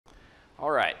All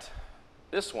right,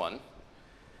 this one,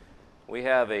 we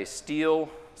have a steel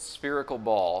spherical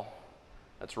ball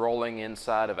that's rolling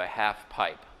inside of a half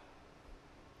pipe,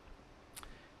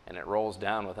 and it rolls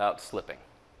down without slipping.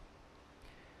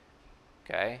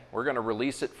 Okay, we're going to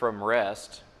release it from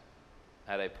rest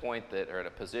at a point that, or at a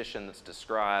position that's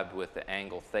described with the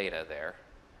angle theta there,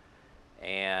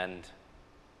 and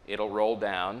it'll roll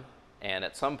down, and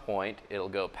at some point it'll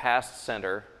go past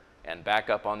center and back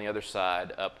up on the other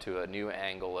side up to a new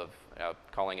angle of,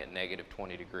 calling it negative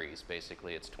 20 degrees.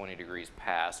 Basically, it's 20 degrees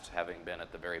past having been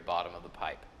at the very bottom of the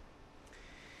pipe.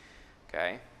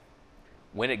 Okay?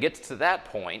 When it gets to that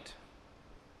point,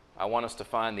 I want us to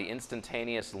find the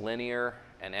instantaneous linear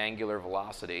and angular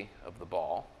velocity of the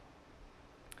ball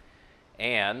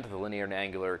and the linear and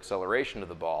angular acceleration of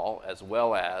the ball, as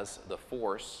well as the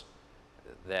force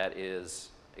that is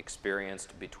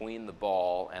experienced between the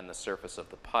ball and the surface of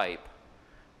the pipe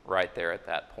right there at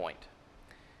that point.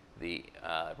 The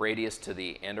radius to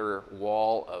the inner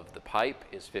wall of the pipe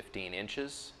is 15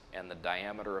 inches, and the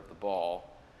diameter of the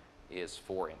ball is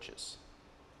 4 inches.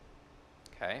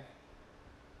 Okay?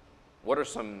 What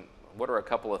are a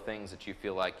couple of things that you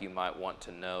feel like you might want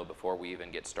to know before we even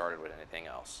get started with anything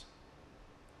else?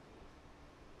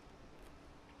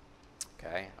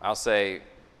 Okay, I'll say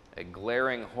a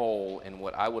glaring hole in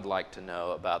what I would like to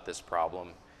know about this problem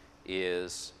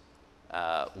is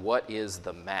what is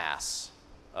the mass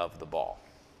of the ball?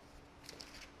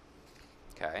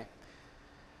 Okay,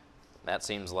 that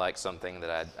seems like something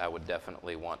that I would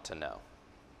definitely want to know.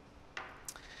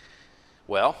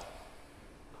 Well,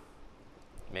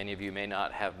 many of you may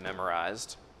not have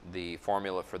memorized the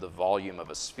formula for the volume of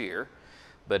a sphere,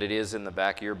 but it is in the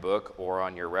back of your book or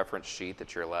on your reference sheet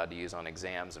that you're allowed to use on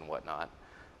exams and whatnot.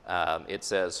 It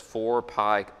says 4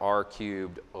 pi r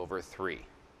cubed over 3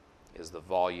 is the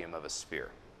volume of a sphere.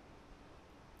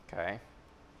 Okay?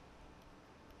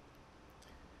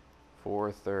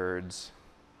 4/3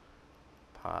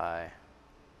 pi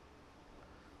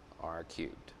r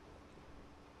cubed.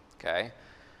 Okay?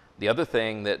 The other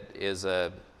thing that is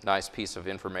a nice piece of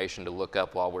information to look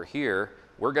up while we're here,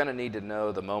 we're going to need to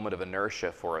know the moment of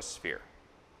inertia for a sphere.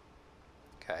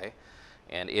 Okay?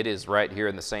 And it is right here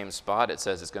in the same spot. It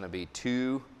says it's going to be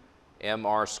 2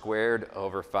 mr squared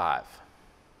over 5.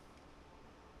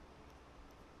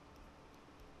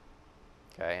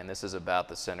 Okay, and this is about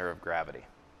the center of gravity.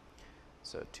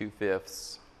 So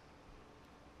 2/5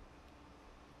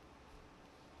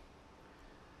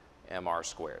 mr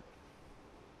squared.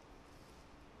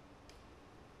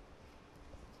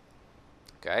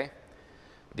 Okay?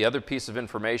 The other piece of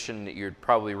information that you'd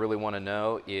probably really want to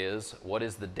know is what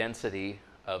is the density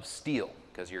of steel,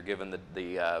 because you're given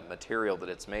the material that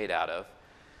it's made out of.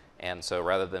 And so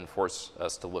rather than force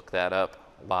us to look that up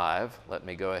live, let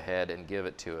me go ahead and give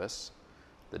it to us.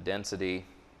 The density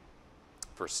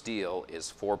for steel is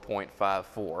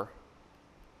 4.54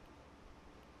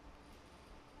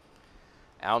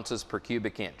 ounces per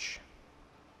cubic inch.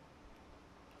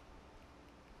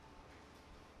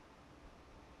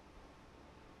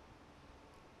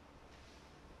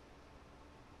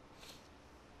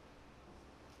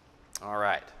 All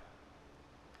right,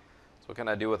 so what can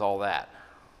I do with all that?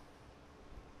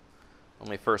 Let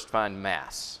me first find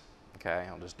mass. Okay,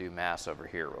 I'll just do mass over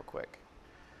here real quick.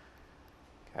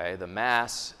 Okay, the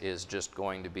mass is just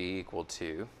going to be equal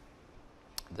to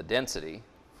the density,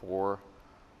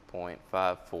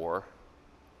 4.54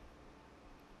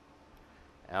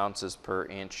 ounces per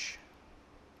inch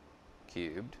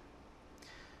cubed,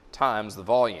 times the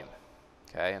volume.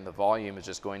 Okay, and the volume is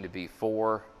just going to be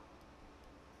 4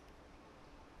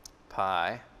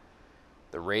 pi.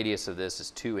 The radius of this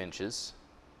is 2 inches.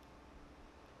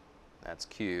 That's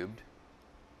cubed.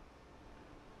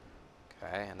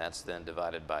 Okay, and that's then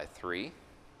divided by 3.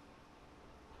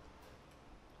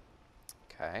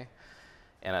 Okay,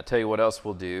 and I'll tell you what else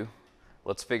we'll do.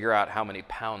 Let's figure out how many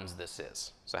pounds this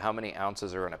is. So how many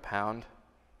ounces are in a pound?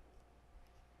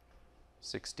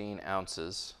 16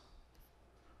 ounces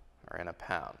are in a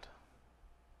pound.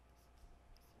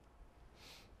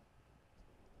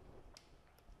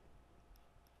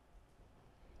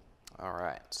 All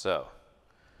right, so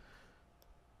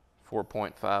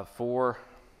 4.54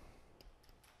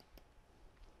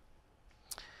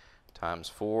 times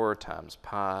 4 times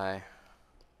pi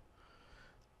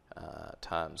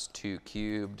times 2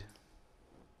 cubed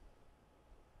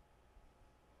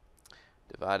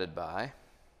divided by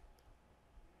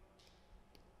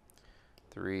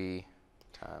 3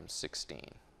 times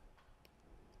 16.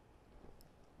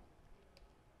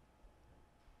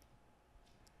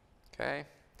 Okay,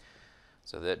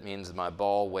 so that means my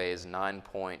ball weighs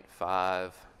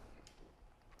 9.5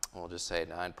 we'll just say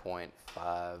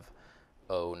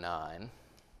 9.509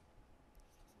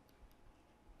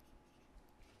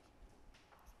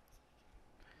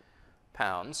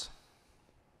 pounds.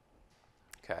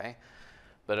 Okay,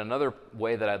 but another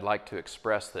way that I'd like to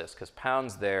express this, because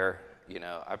pounds there, you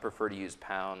know, I prefer to use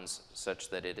pounds such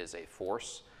that it is a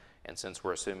force, and since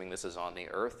we're assuming this is on the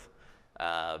Earth,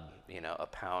 you know, a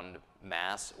pound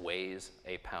mass weighs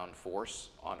a pound force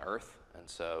on Earth, and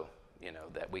so, you know,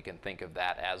 that we can think of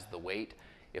that as the weight.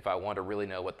 If I want to really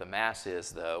know what the mass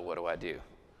is, though, what do?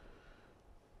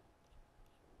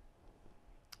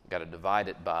 Got to divide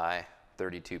it by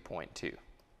 32.2.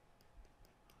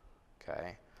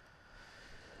 Okay,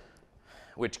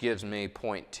 which gives me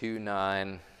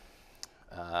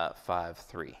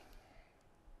 0.2953.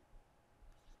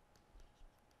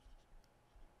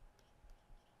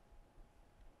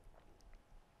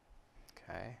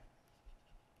 Okay,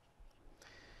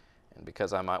 and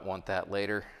because I might want that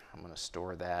later, I'm going to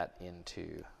store that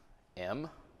into M.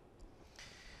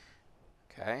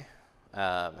 Okay,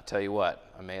 I tell you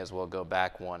what, I may as well go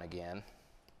back one again.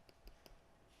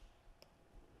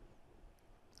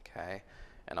 Okay,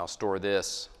 and I'll store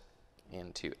this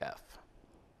into F.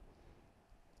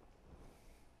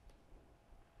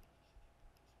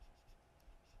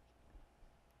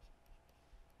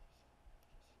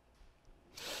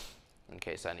 In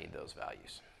case I need those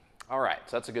values. All right,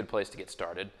 so that's a good place to get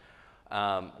started.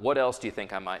 What else do you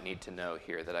think I might need to know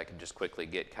here that I could just quickly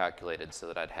get calculated so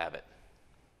that I'd have it?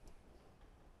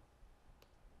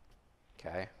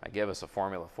 Okay, I gave us a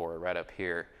formula for it right up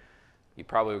here. You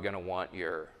probably are going to want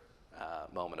your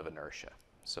moment of inertia.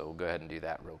 So we'll go ahead and do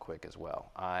that real quick as well.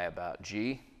 I about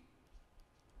G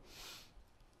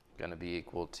going to be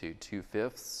equal to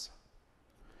 2/5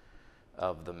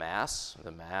 of the mass.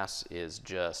 The mass is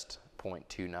just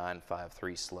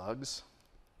 0.2953 slugs.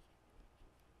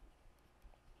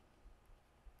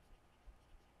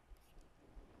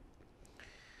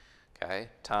 Okay,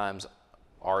 times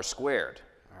r squared.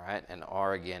 All right, and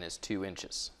r again is 2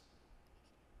 inches.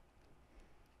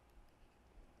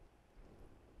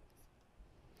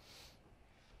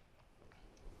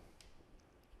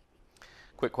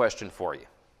 Quick question for you.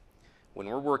 When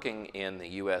we're working in the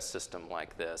U.S. system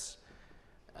like this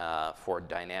for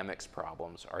dynamics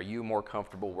problems, are you more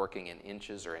comfortable working in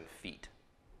inches or in feet?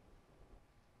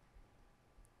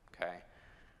 Okay.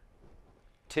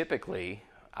 Typically,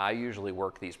 I usually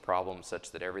work these problems such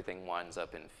that everything winds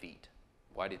up in feet.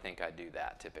 Why do you think I do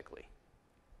that typically?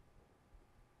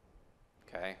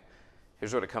 Okay.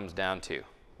 Here's what it comes down to.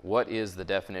 What is the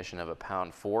definition of a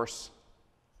pound force?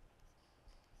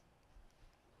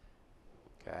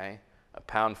 Okay, a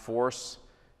pound force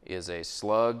is a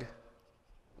slug,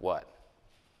 what?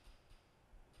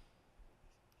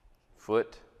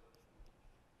 Foot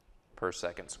per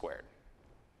second squared.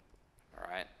 All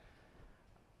right.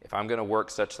 If I'm going to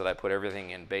work such that I put everything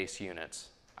in base units,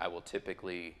 I will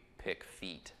typically pick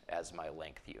feet as my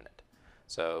length unit.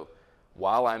 So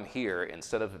while I'm here,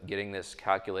 instead of getting this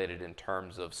calculated in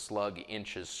terms of slug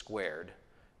inches squared,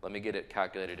 let me get it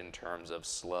calculated in terms of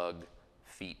slug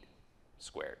feet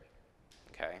squared.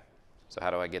 Okay, so how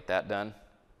do I get that done?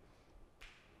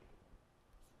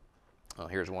 Well,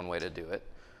 here's one way to do it.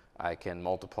 I can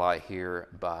multiply here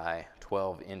by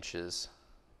 12 inches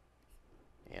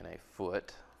in a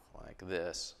foot, like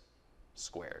this,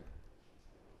 squared.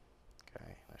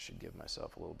 Okay, I should give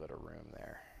myself a little bit of room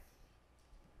there.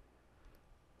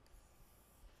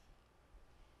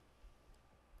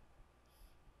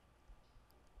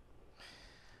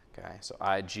 Okay, so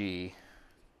IG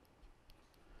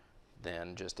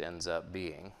then just ends up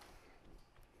being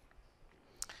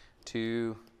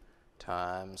 2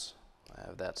 times, I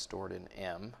have that stored in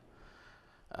M,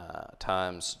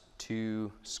 times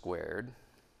 2 squared,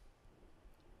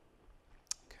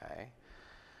 okay,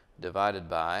 divided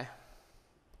by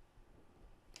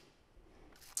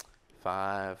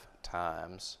 5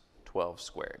 times 12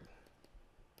 squared.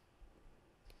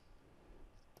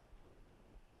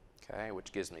 Okay,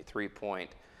 which gives me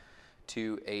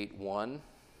 3.281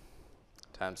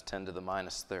 times 10 to the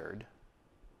minus third.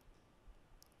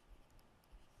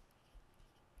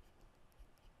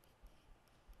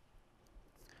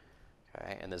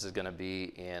 Okay, and this is going to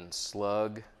be in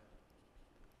slug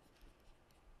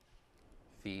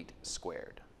feet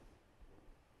squared.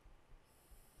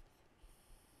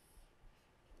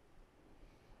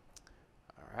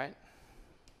 All right.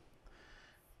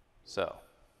 So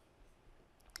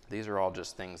these are all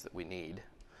just things that we need.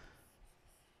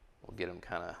 We'll get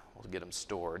them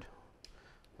stored.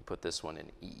 We'll put this one in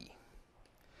E.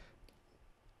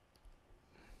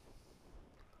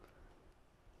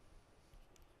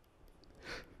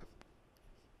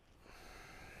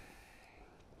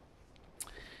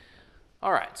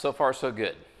 All right, so far so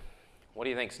good. What do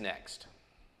you think's next?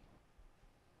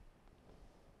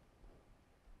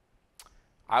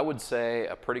 I would say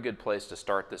a pretty good place to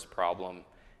start this problem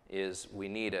is we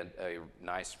need a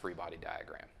nice free body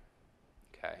diagram,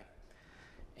 okay?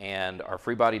 And our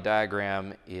free body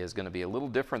diagram is going to be a little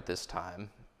different this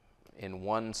time in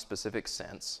one specific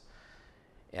sense,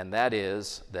 and that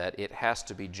is that it has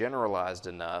to be generalized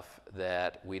enough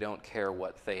that we don't care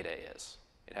what theta is.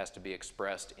 It has to be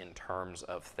expressed in terms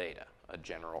of theta, a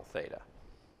general theta.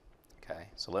 Okay,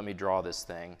 so let me draw this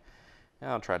thing, and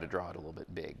I'll try to draw it a little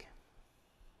bit big.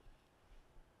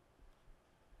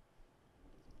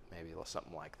 Maybe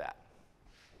something like that.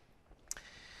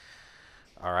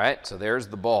 All right, so there's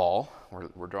the ball.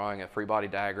 We're drawing a free body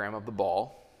diagram of the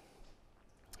ball.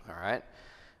 All right.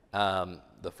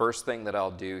 The first thing that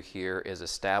I'll do here is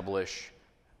establish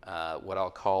what I'll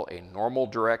call a normal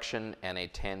direction and a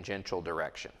tangential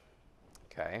direction.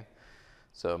 Okay.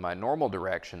 So my normal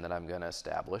direction that I'm going to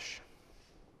establish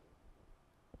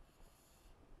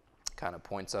kind of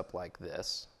points up like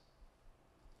this.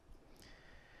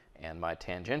 And my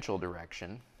tangential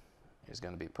direction is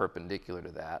going to be perpendicular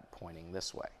to that, pointing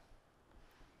this way.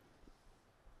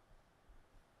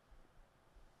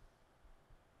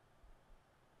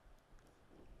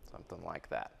 Something like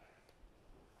that.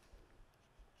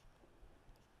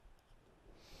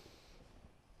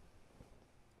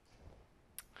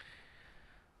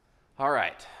 All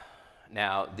right.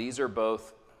 Now, these are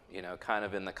both, kind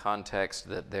of in the context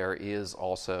that there is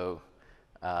also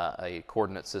a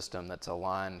coordinate system that's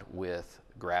aligned with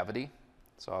gravity.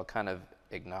 So I'll kind of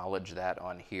acknowledge that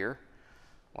on here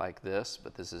like this,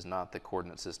 but this is not the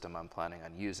coordinate system I'm planning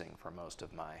on using for most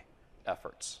of my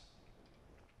efforts.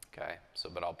 Okay,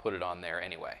 but I'll put it on there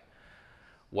anyway.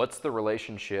 What's the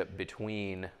relationship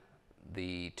between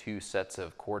the two sets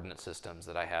of coordinate systems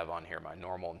that I have on here, my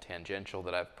normal and tangential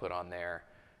that I've put on there,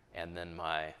 and then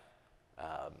my,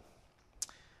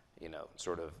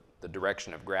 sort of the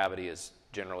direction of gravity is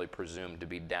generally presumed to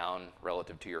be down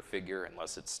relative to your figure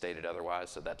unless it's stated otherwise,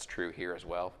 so that's true here as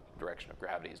well. Direction of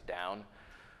gravity is down.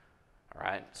 All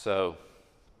right, so,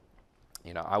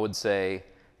 I would say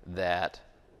that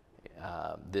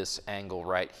this angle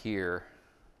right here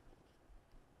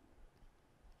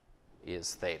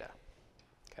is theta.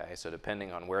 Okay, so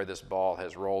depending on where this ball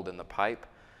has rolled in the pipe,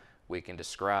 we can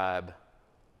describe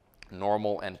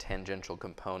normal and tangential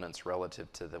components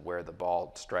relative to where the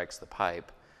ball strikes the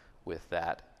pipe with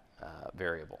that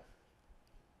variable.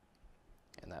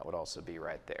 And that would also be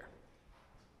right there.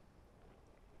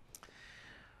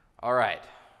 All right,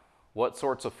 what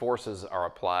sorts of forces are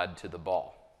applied to the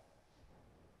ball?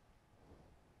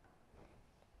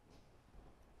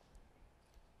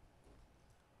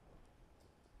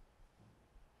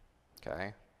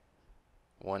 Okay,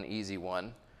 one easy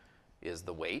one is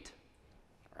the weight,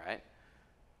 right?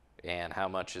 And how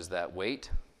much is that weight?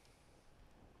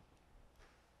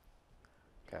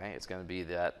 Okay, it's going to be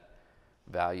that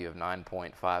value of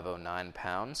 9.509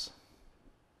 pounds.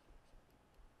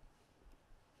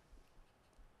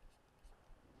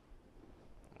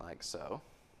 Like so.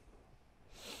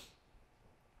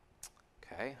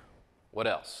 Okay, what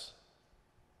else?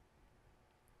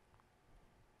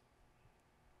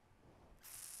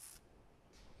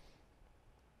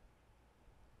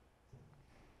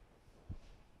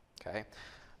 Okay,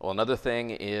 well, another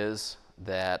thing is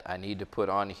that I need to put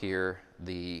on here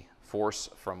the force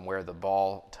from where the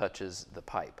ball touches the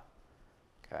pipe.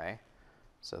 Okay,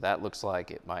 so that looks like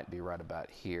it might be right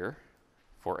about here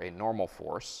for a normal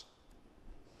force.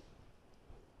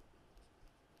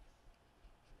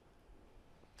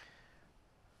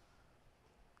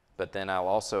 But then I'll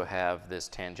also have this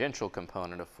tangential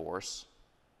component of force.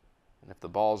 And if the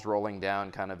ball's rolling down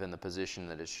kind of in the position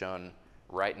that is shown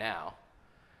right now,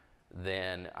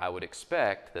 then I would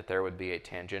expect that there would be a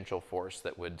tangential force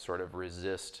that would sort of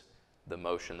resist the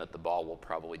motion that the ball will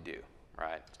probably do,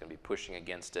 right? It's going to be pushing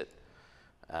against it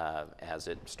as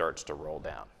it starts to roll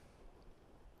down.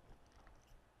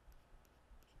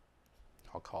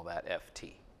 I'll call that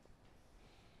Ft.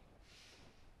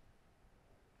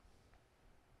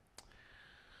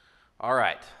 All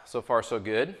right, so far so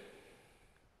good.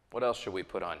 What else should we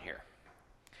put on here?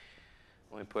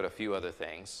 Let me put a few other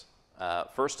things.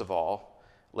 First of all,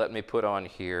 let me put on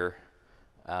here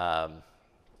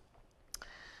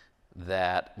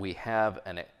that we have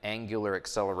an angular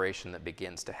acceleration that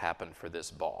begins to happen for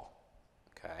this ball.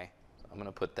 Okay, so I'm going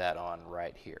to put that on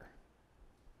right here.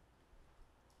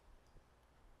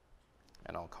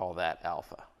 And I'll call that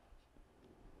alpha.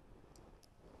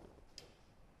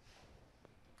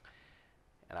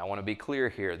 And I want to be clear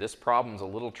here, this problem's a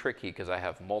little tricky because I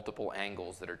have multiple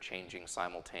angles that are changing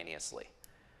simultaneously.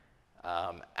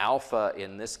 Alpha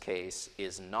in this case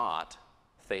is not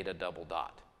theta double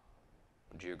dot.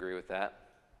 Would you agree with that?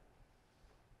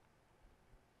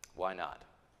 Why not?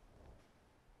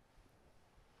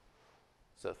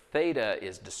 So theta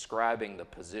is describing the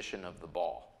position of the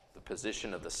ball, the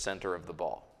position of the center of the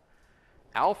ball.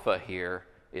 Alpha here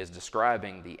is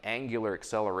describing the angular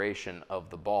acceleration of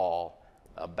the ball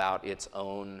about its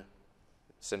own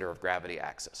center of gravity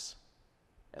axis.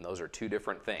 And those are two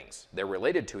different things. They're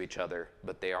related to each other,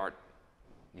 but they aren't,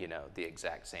 the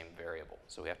exact same variable.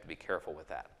 So we have to be careful with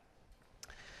that.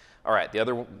 All right, the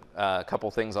other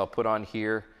couple things I'll put on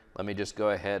here, let me just go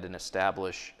ahead and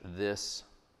establish this.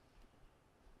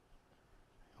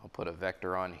 I'll put a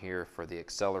vector on here for the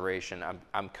acceleration.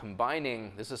 I'm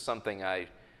combining, this is something I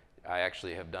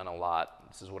actually have done a lot.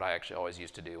 This is what I actually always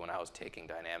used to do when I was taking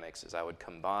dynamics, is I would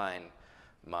combine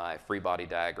my free body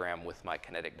diagram with my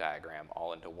kinetic diagram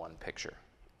all into one picture.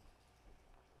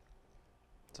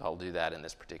 So I'll do that in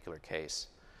this particular case.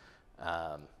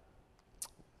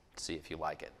 See if you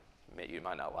like it. You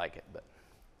might not like it, but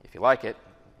if you like it,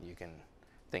 you can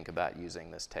think about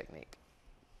using this technique.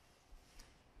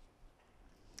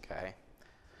 Okay.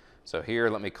 So here,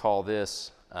 let me call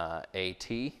this AT.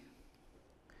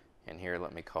 And here,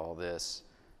 let me call this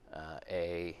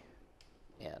AN.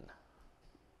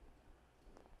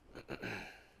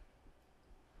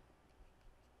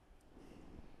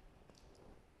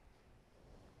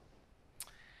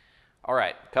 All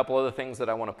right, a couple other things that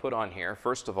I want to put on here.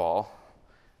 First of all,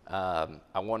 I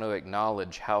want to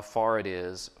acknowledge how far it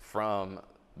is from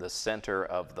the center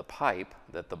of the pipe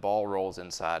that the ball rolls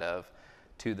inside of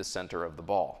to the center of the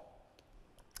ball.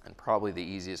 And probably the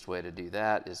easiest way to do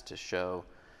that is to show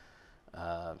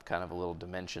kind of a little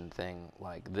dimension thing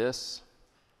like this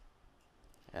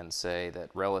and say that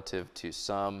relative to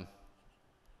some,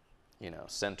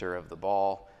 center of the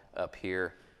ball up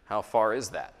here, how far is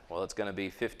that? Well, it's going to be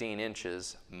 15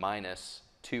 inches minus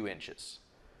 2 inches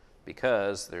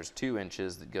because there's 2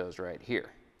 inches that goes right here.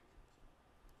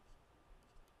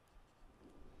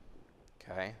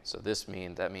 Okay, so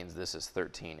that means this is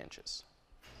 13 inches.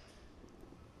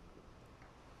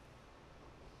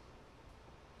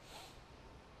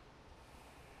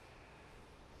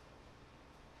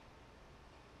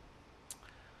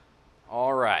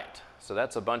 All right, so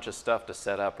that's a bunch of stuff to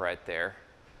set up right there.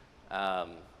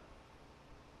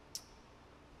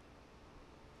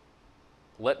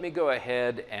 Let me go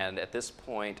ahead and at this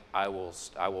point I will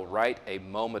write a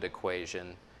moment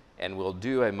equation, and we'll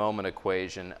do a moment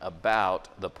equation about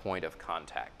the point of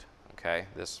contact. Okay,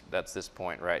 that's this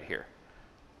point right here.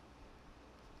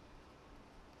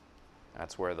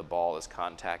 That's where the ball is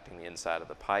contacting the inside of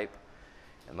the pipe.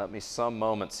 And let me sum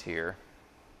moments here.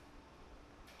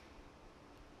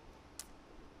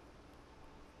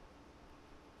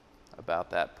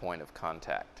 About that point of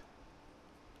contact.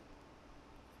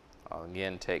 I'll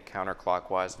again take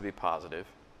counterclockwise to be positive.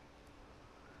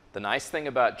 The nice thing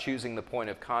about choosing the point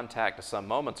of contact to sum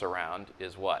moments around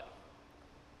is what?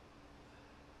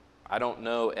 I don't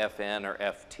know Fn or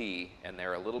Ft, and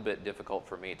they're a little bit difficult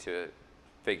for me to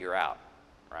figure out,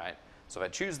 right? So if I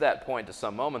choose that point to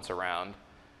sum moments around,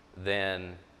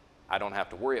 then I don't have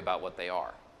to worry about what they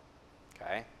are,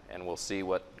 okay? And we'll see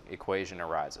what equation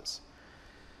arises.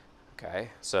 Okay,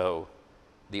 so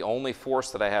the only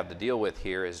force that I have to deal with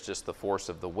here is just the force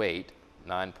of the weight,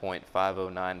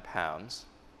 9.509 pounds.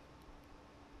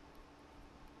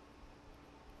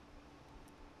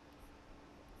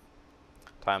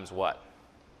 Times what?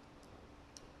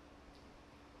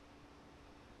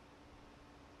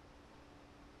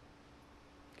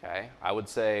 Okay, I would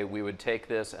say we would take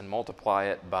this and multiply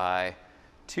it by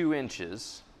 2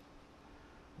 inches,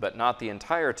 but not the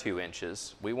entire 2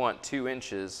 inches. We want 2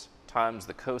 inches times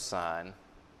the cosine.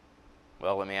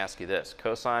 Well, let me ask you this,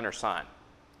 cosine or sine?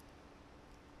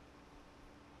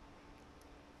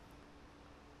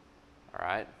 All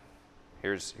right,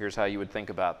 here's how you would think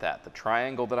about that. The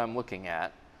triangle that I'm looking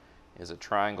at is a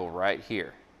triangle right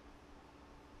here.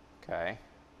 Okay,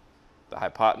 the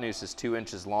hypotenuse is 2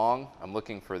 inches long. I'm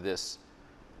looking for this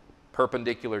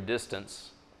perpendicular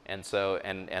distance, and so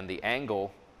and the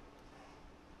angle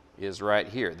is right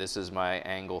here. This is my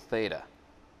angle theta.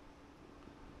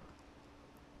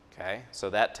 Okay, so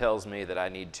that tells me that I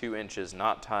need 2 inches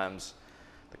not times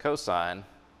the cosine,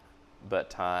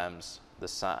 but times the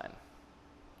sine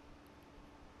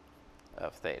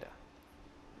of theta.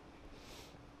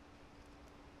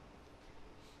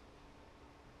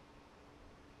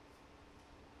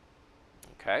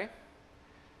 Okay,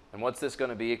 and what's this going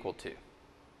to be equal to?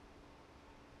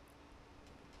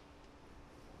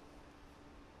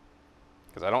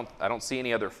 because I don't see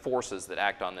any other forces that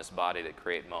act on this body that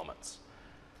create moments.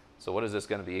 So what is this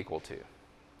going to be equal to?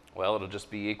 Well, it'll just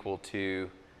be equal to,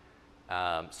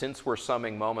 since we're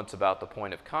summing moments about the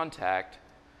point of contact,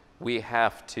 we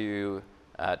have to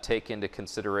take into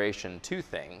consideration two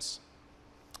things.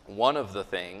 One of the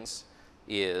things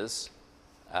is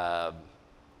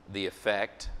the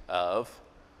effect of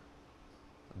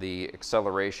the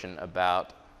acceleration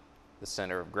about the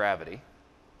center of gravity.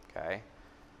 Okay,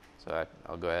 so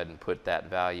I'll go ahead and put that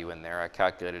value in there. I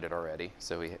calculated it already.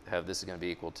 So we have this is going to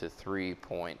be equal to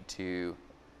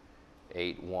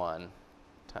 3.281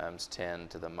 times 10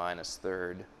 to the minus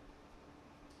third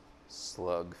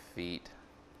slug feet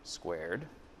squared.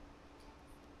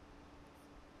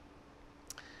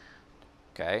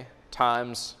 Okay,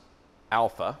 times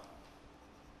alpha.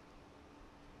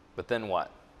 But then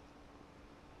what?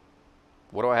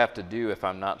 What do I have to do if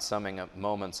I'm not summing up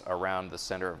moments around the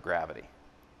center of gravity?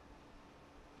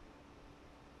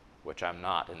 Which I'm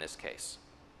not in this case.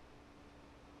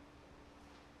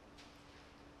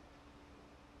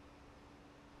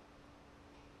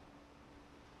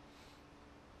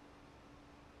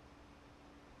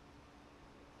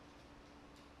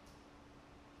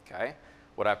 Okay,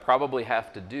 what I probably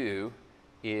have to do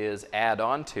is add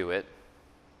on to it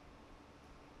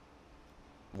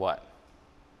what?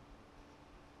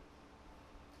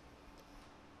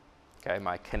 Okay,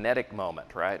 my kinetic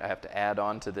moment, right? I have to add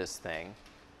on to this thing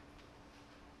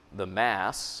the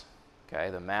mass.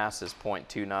 Okay, the mass is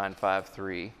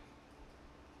 0.2953.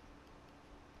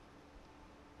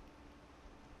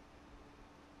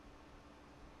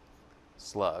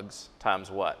 Slugs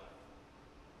times what?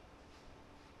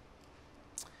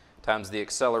 Times the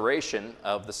acceleration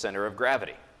of the center of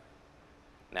gravity.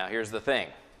 Now here's the thing.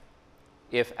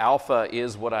 If alpha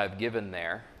is what I've given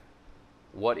there,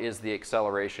 what is the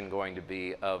acceleration going to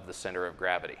be of the center of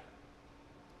gravity?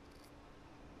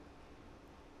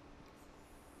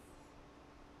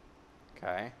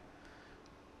 Okay.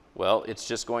 Well, it's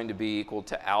just going to be equal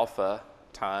to alpha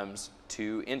times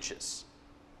 2 inches.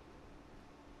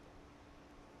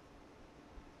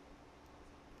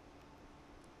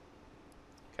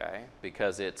 Okay,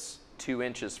 because it's 2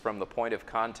 inches from the point of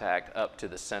contact up to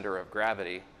the center of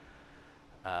gravity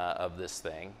of this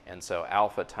thing, and so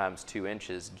alpha times 2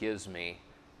 inches gives me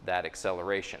that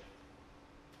acceleration.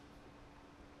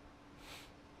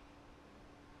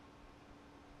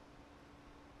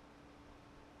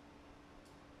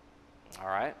 All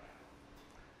right.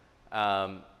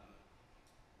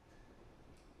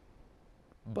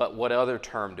 But what other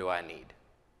term do I need?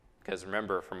 Because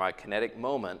remember, for my kinetic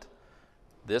moment,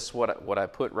 this what I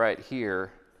put right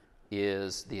here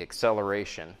is the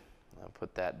acceleration. I'll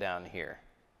put that down here.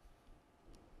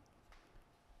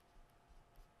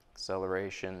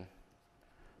 Acceleration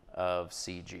of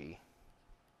CG.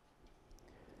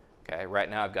 Okay, right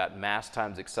now I've got mass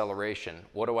times acceleration.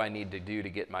 What do I need to do to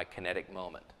get my kinetic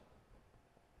moment?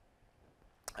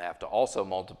 I have to also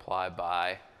multiply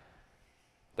by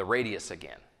the radius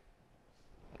again.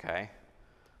 Okay,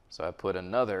 so I put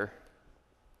another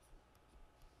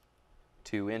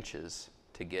 2 inches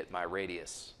to get my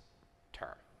radius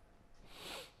term.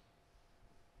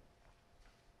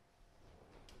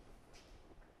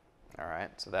 All right,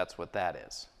 so that's what that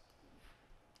is.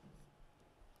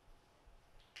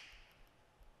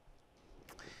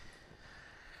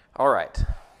 All right.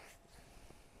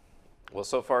 Well,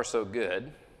 so far so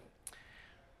good.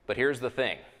 But here's the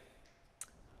thing.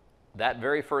 That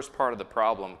very first part of the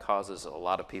problem causes a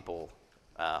lot of people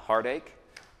heartache,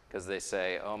 because they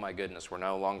say, oh my goodness, we're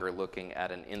no longer looking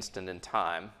at an instant in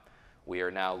time. We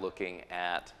are now looking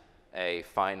at a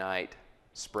finite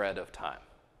spread of time,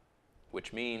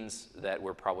 which means that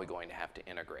we're probably going to have to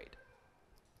integrate.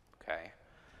 Okay?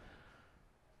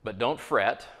 But don't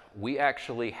fret. We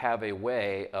actually have a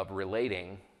way of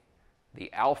relating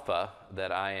the alpha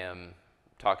that I am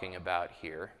talking about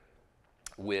here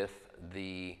with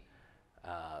the,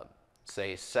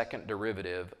 say, second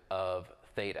derivative of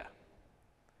theta.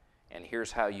 And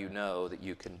here's how you know that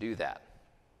you can do that.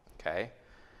 Okay?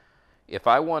 If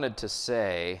I wanted to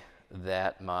say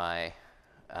that my,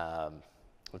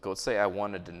 let's say I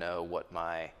wanted to know what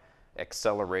my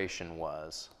acceleration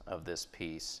was of this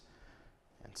piece.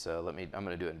 And so I'm going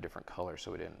to do it in a different color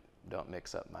so we don't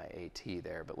mix up my AT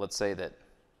there. But let's say that,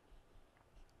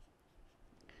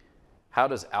 how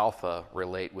does alpha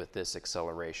relate with this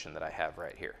acceleration that I have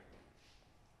right here?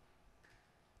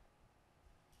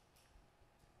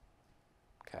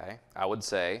 Okay, I would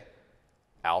say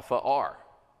alpha r,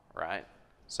 right?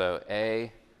 So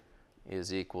A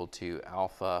is equal to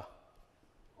alpha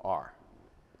r.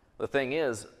 The thing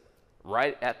is,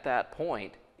 right at that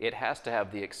point, it has to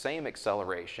have the same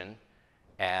acceleration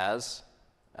as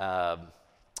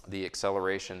the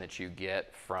acceleration that you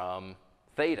get from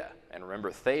theta. And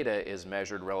remember, theta is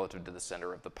measured relative to the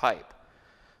center of the pipe.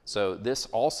 So this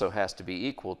also has to be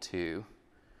equal to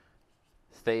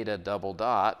theta double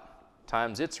dot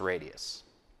times its radius,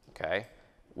 okay?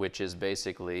 Which is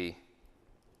basically,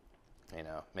 you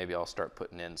know, maybe I'll start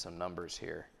putting in some numbers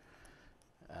here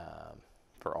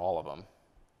for all of them.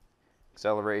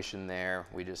 Acceleration there,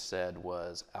 we just said,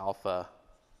 was alpha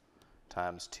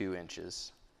times 2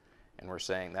 inches. And we're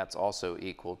saying that's also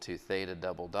equal to theta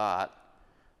double dot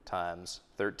times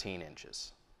 13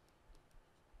 inches.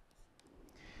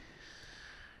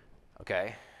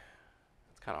 Okay,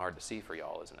 it's kind of hard to see for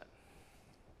y'all, isn't it?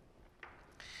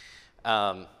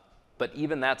 But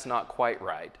even that's not quite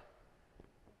right.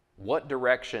 What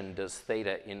direction does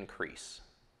theta increase?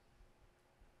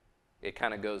 It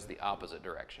kind of goes the opposite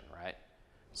direction, right?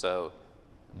 So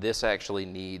this actually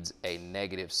needs a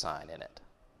negative sign in it.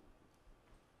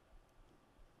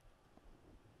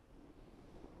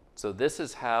 So this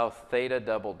is how theta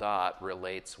double dot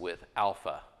relates with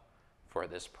alpha for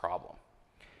this problem.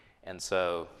 And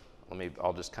so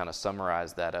I'll just kind of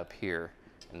summarize that up here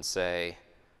and say,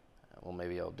 well,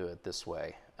 maybe I'll do it this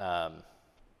way.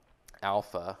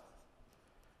 Alpha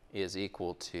is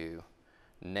equal to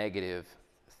negative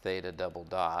theta double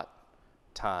dot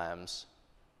times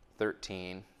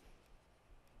 13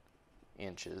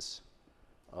 inches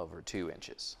over 2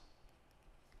 inches.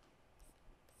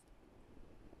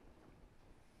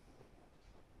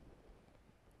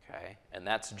 Okay, and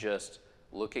that's just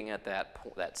looking at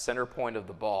that center point of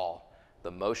the ball.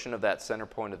 The motion of that center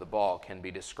point of the ball can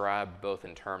be described both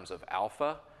in terms of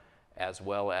alpha as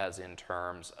well as in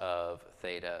terms of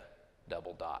theta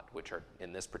double dot, which are,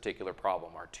 in this particular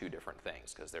problem, are two different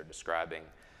things because they're describing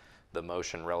the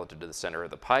motion relative to the center of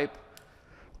the pipe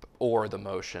or the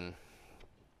motion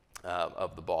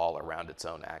of the ball around its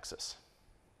own axis.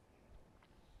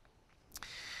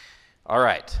 All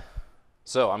right.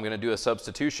 So I'm going to do a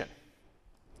substitution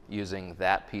using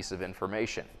that piece of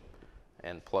information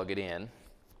and plug it in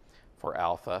for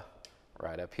alpha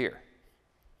right up here.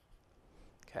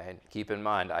 Okay, keep in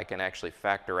mind I can actually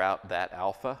factor out that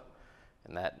alpha,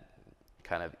 and that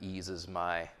kind of eases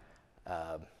my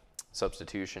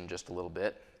substitution just a little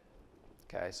bit.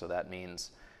 Okay, so that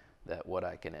means that what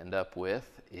I can end up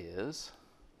with is,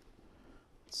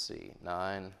 let's see,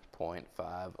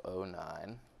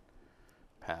 9.509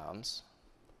 pounds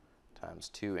times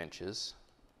 2 inches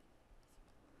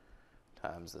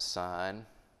times the sine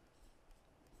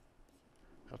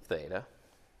of theta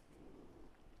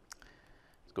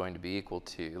is going to be equal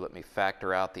to, let me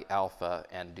factor out the alpha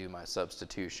and do my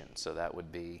substitution. So that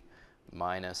would be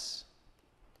minus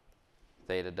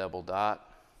theta double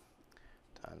dot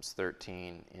times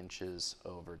 13 inches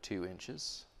over 2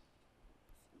 inches.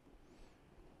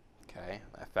 Okay,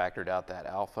 I factored out that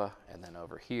alpha, and then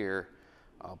over here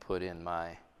I'll put in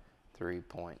my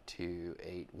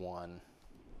 3.281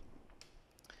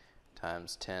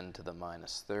 times 10 to the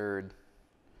minus third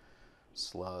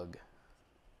slug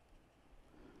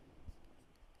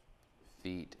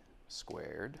feet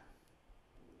squared.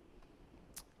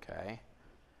 Okay,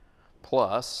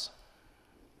 plus,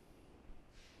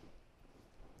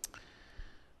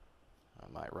 I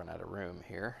might run out of room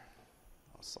here.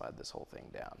 I'll slide this whole thing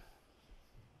down.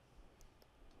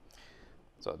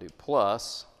 So I'll do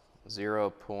plus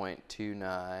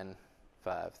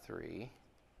 0.2953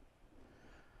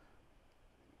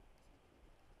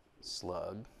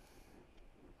 slug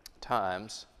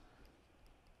times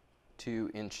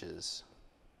 2 inches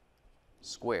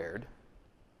squared.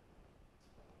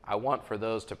 I want for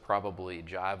those to probably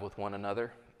jive with one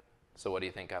another. So what do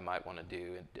you think I might want to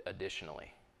do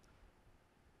additionally?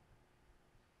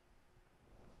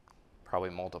 Probably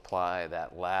multiply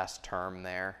that last term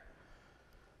there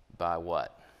by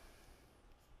what?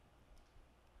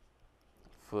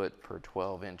 Foot per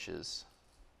 12 inches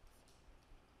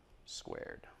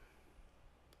squared.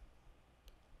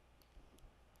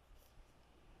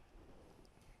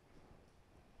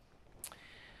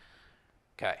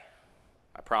 Okay,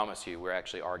 I promise you we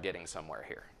actually are getting somewhere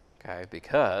here, okay?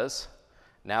 Because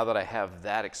now that I have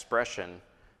that expression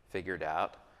figured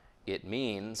out, it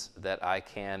means that I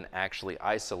can actually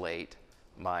isolate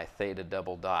my theta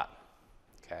double dot.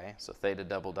 Okay, so theta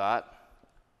double dot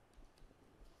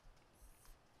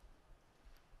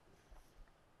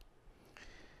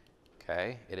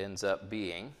it ends up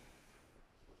being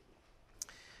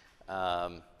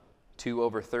 2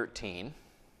 over 13.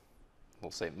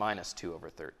 We'll say minus 2 over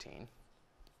 13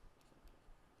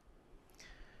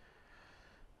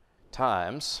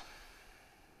 times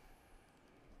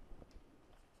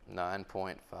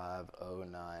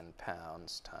 9.509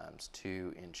 pounds times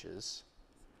 2 inches.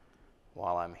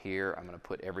 While I'm here, I'm going to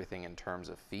put everything in terms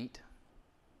of feet.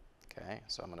 Okay,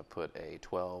 so I'm going to put a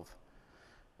 12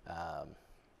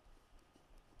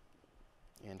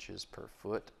 inches per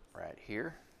foot right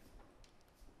here,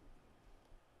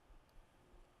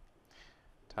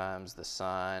 times the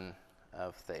sine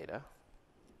of theta.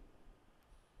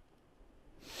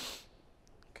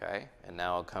 Okay, and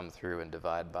now I'll come through and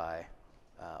divide by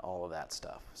all of that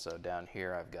stuff. So down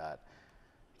here I've got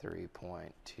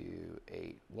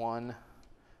 3.281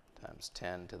 times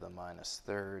 10 to the minus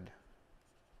third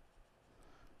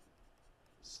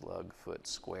slug foot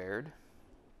squared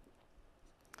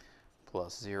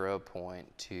plus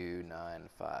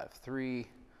 0.2953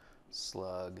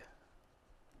 slug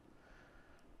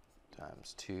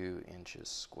times 2 inches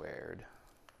squared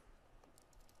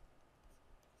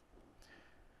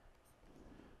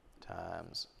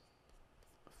times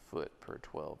foot per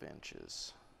 12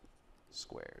 inches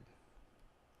squared.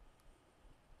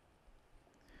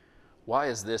 Why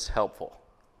is this helpful?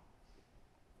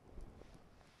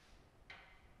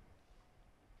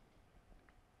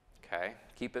 Okay,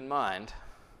 keep in mind,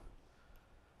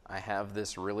 I have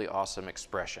this really awesome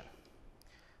expression.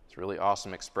 This really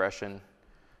awesome expression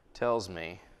tells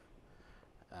me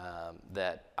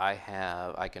that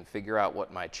I can figure out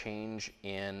what my change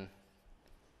in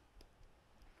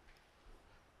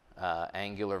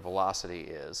angular velocity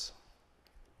is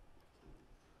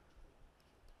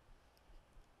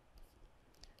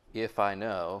if I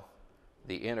know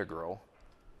the integral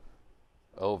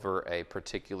over a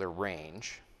particular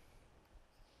range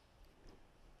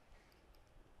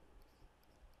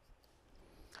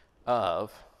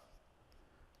of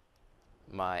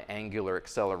my angular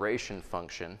acceleration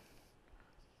function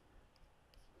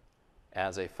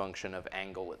as a function of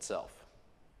angle itself,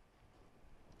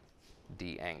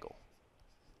 d angle.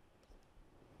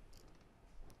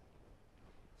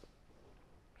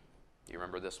 Do you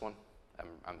remember this one?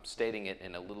 I'm stating it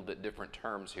in a little bit different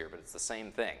terms here, but it's the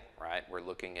same thing, right? We're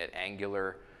looking at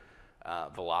angular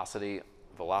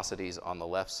velocities on the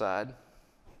left side.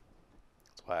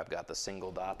 That's why I've got the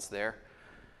single dots there.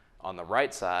 On the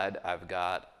right side, I've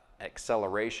got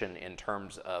acceleration in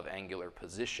terms of angular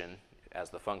position as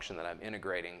the function that I'm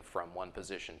integrating from one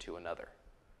position to another.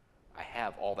 I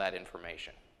have all that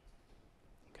information,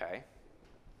 okay?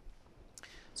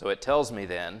 So it tells me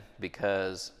then,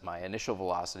 because my initial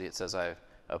velocity, it says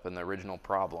up in the original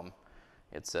problem,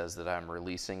 it says that I'm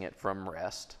releasing it from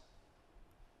rest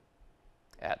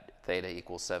at theta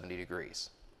equals 70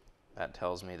 degrees. That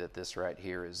tells me that this right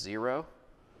here is 0,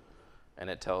 and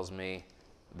it tells me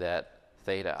that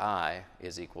theta I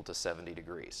is equal to 70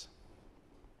 degrees.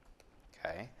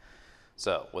 Okay,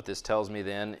 so what this tells me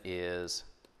then is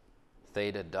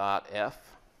theta dot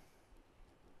F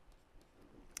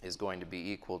is going to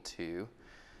be equal to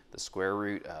the square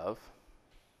root of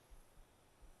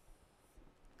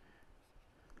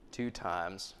 2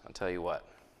 times, I'll tell you what,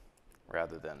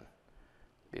 rather than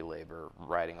belabor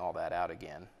writing all that out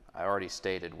again, I already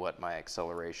stated what my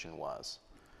acceleration was.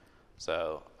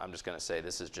 So I'm just going to say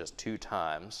this is just 2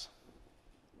 times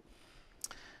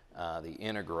the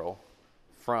integral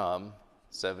from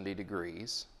 70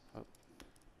 degrees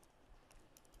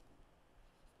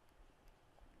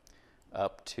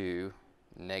up to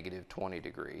negative 20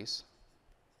 degrees.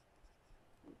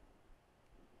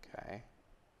 Okay.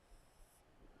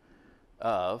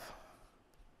 Of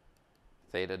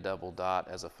theta double dot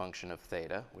as a function of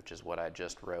theta, which is what I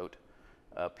just wrote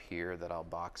up here that I'll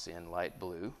box in light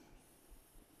blue.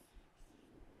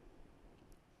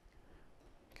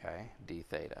 Okay, d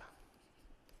theta.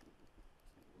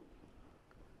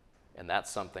 And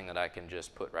that's something that I can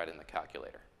just put right in the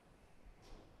calculator.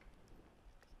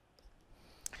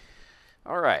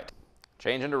 All right,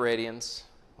 change into radians.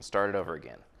 We'll start it over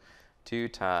again. 2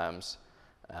 times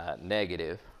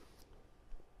negative,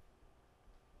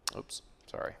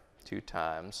 2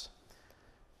 times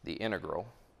the integral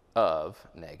of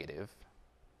negative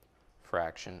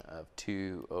fraction of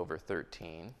 2 over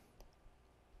 13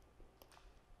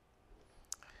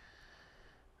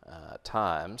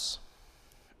 times,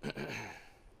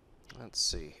 let's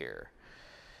see here,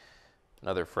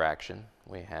 another fraction,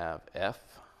 we have f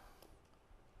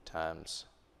times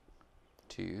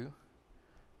 2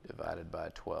 divided by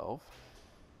 12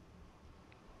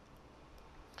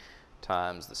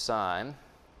 times the sine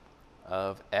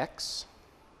of x.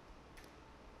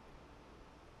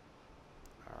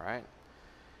 All right.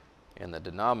 In the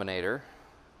denominator,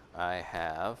 I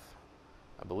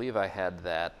believe I had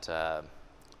that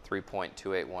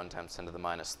 3.281 times 10 to the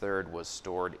minus third was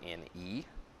stored in e.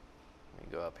 Let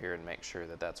me go up here and make sure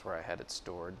that that's where I had it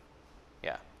stored.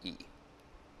 Yeah, E.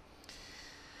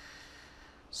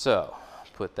 So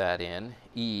put that in,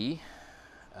 E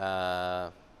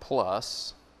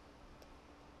plus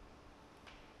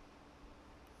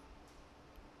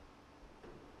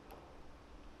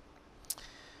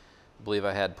I believe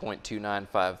I had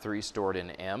 0.2953 stored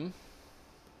in M.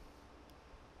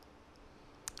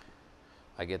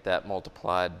 I get that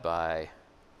multiplied by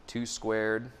 2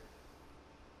 squared.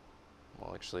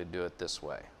 We'll actually do it this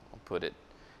way. I'll put it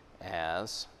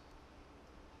as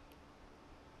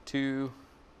 2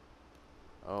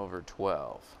 over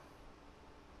 12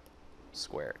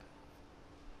 squared.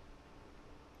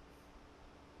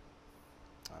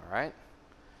 All right.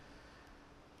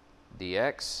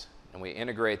 dx, and we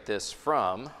integrate this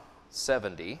from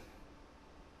 70.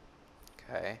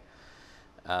 Okay.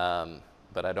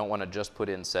 But I don't want to just put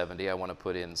in 70. I want to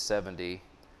put in 70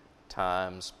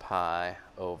 times pi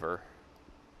over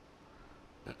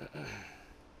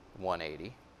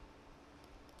 180.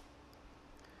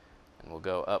 And we'll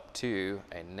go up to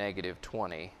a negative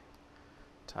 20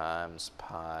 times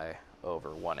pi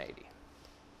over 180.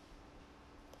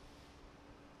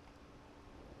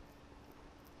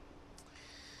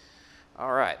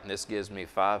 All right, and this gives me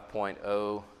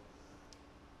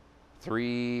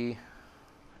 5.038.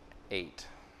 Let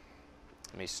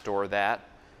me store that.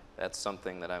 That's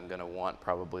something that I'm going to want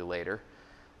probably later.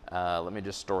 Let me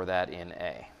just store that in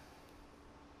A.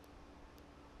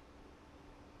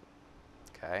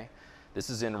 Okay, this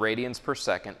is in radians per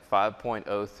second,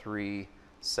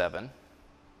 5.037.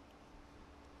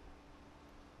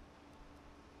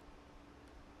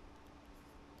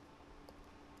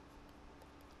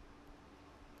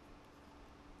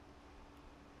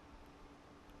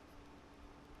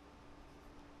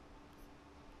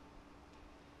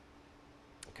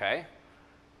 Okay,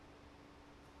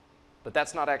 but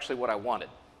that's not actually what I wanted.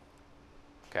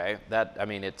 Okay, I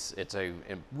mean, it's a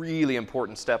really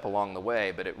important step along the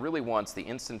way, but it really wants the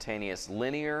instantaneous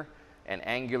linear and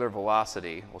angular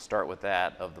velocity. We'll start with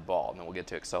that of the ball, and then we'll get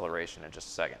to acceleration in just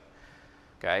a second.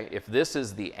 Okay, if this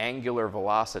is the angular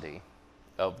velocity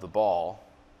of the ball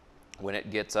when it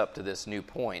gets up to this new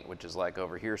point, which is like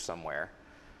over here somewhere,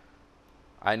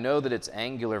 I know that its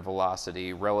angular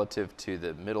velocity relative to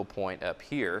the middle point up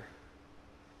here,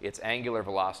 its angular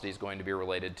velocity is going to be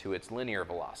related to its linear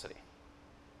velocity.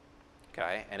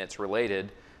 Okay, and it's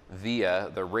related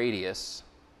via the radius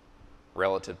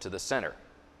relative to the center.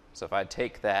 So if I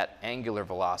take that angular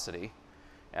velocity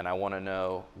and I want to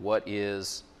know what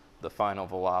is the final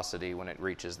velocity when it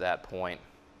reaches that point,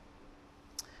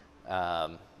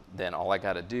 then all I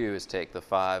got to do is take the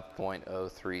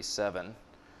 5.037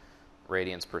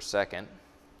 radians per second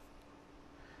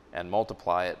and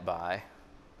multiply it by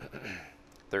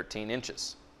 13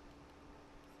 inches.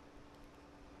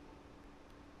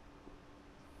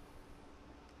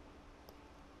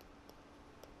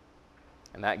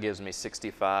 And that gives me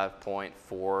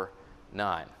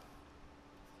 65.49.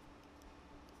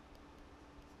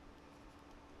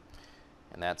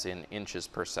 And that's in inches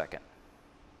per second.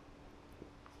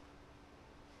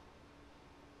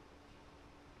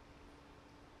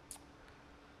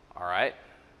 All right.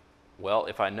 Well,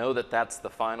 if I know that that's the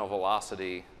final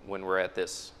velocity when we're at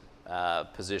this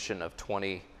position of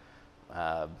 20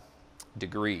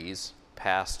 degrees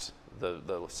past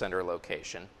the center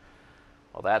location,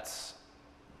 well, that's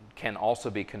can also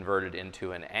be converted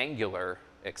into an angular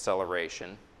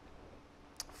acceleration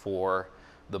for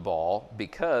the ball,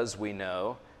 because we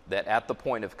know that at the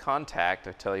point of contact,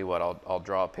 I tell you what, I'll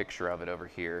draw a picture of it over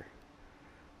here.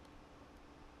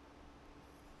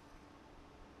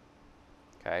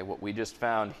 Okay, what we just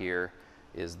found here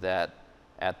is that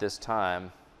at this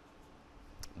time,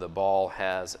 the ball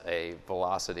has a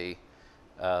velocity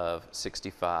of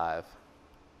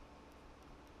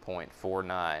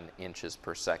 65.49 inches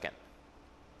per second.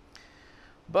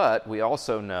 But we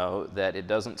also know that it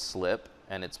doesn't slip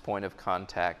and its point of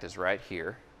contact is right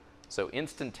here. So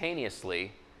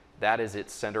instantaneously, that is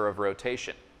its center of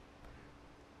rotation.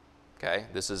 Okay,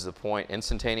 this is the point,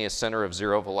 instantaneous center of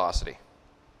zero velocity,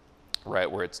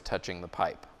 right where it's touching the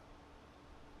pipe.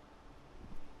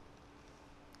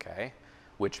 Okay,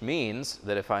 which means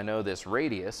that if I know this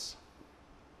radius,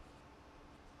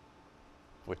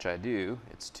 which I do,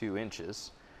 it's 2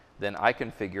 inches, then I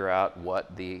can figure out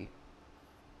what the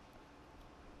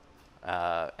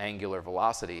angular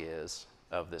velocity is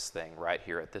of this thing right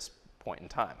here at this point in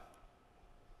time.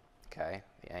 Okay,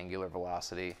 the angular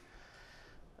velocity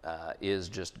is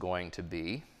just going to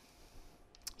be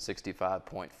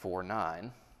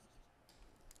 65.49.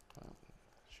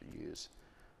 Should use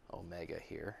omega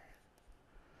here.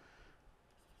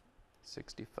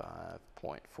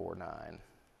 65.49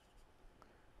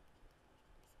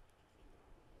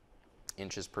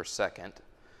 inches per second,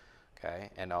 okay,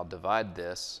 and I'll divide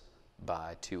this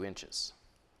by 2 inches.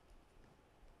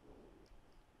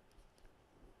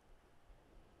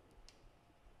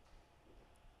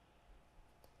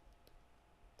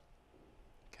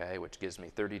 Okay, which gives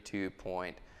me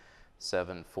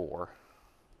 32.74.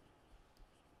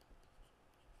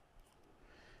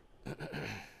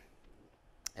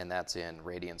 And that's in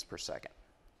radians per second.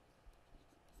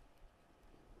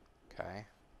 Okay.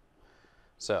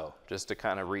 So, just to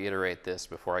kind of reiterate this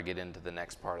before I get into the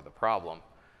next part of the problem,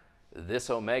 this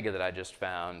omega that I just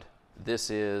found, this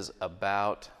is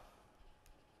about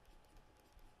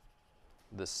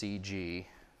the CG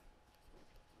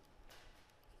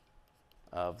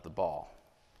of the ball.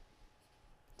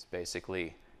 It's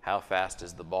basically how fast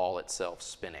is the ball itself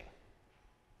spinning,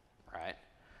 right?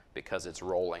 Because it's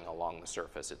rolling along the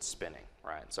surface, it's spinning,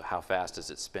 right? So how fast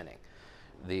is it spinning?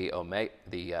 The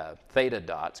theta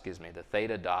dot, the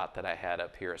theta dot that I had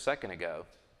up here a second ago,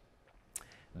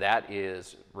 that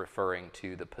is referring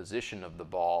to the position of the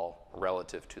ball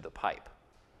relative to the pipe,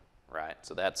 right?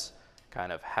 So that's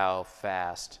kind of how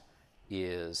fast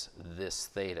is this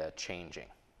theta changing.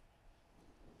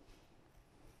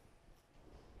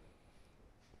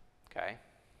 Okay?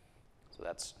 So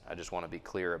that's, I just want to be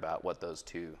clear about what those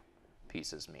two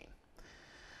pieces mean.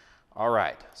 All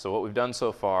right, so what we've done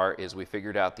so far is we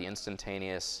figured out the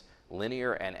instantaneous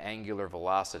linear and angular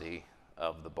velocity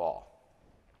of the ball.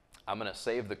 I'm going to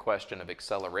save the question of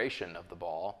acceleration of the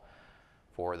ball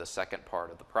for the second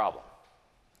part of the problem,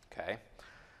 okay?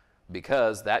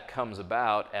 Because that comes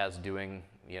about as doing,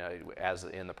 as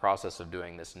in the process of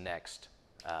doing this next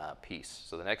piece.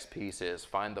 So the next piece is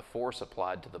find the force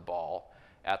applied to the ball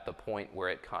at the point where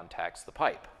it contacts the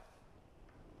pipe.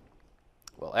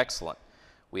 Well, excellent.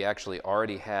 We actually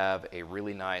already have a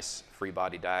really nice free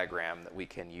body diagram that we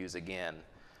can use again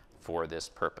for this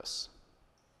purpose.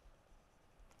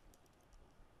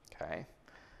 Okay,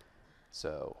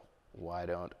 so why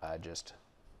don't I just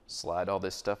slide all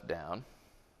this stuff down.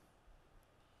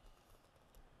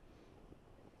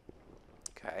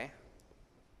 Okay.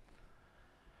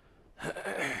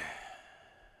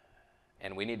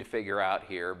 And we need to figure out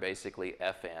here basically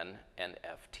Fn and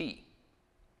Ft.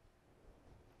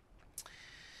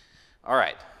 All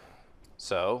right,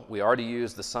 so we already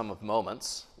used the sum of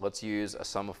moments. Let's use a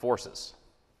sum of forces.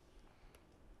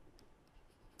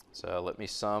 So let me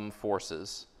sum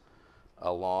forces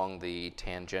along the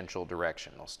tangential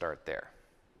direction. I'll start there.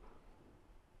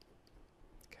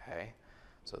 Okay,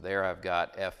 so there I've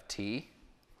got Ft,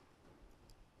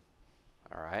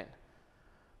 all right,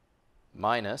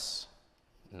 minus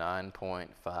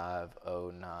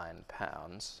 9.509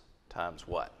 pounds times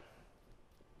what?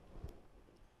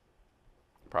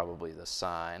 Probably the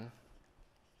sine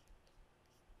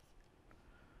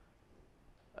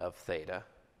of theta,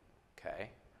 okay?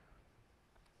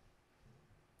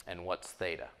 And what's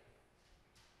theta?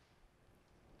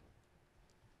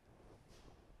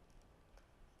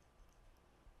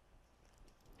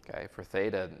 Okay, for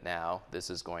theta now, this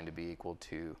is going to be equal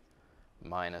to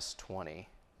minus 20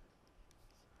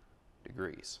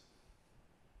 degrees.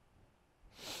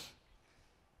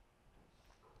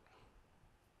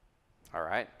 All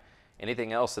right.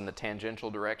 Anything else in the tangential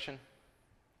direction?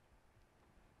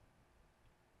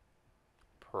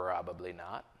 Probably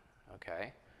not.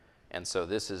 Okay. And so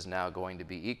this is now going to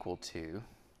be equal to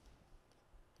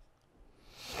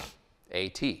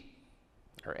AT,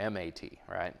 or MAT,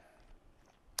 right?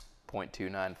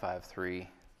 0.2953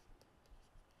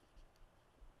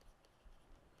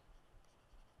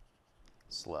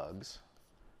 slugs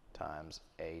times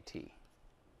AT.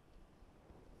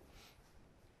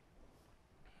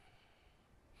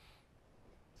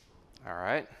 All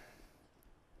right,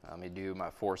 let me do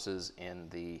my forces in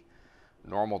the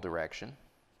normal direction.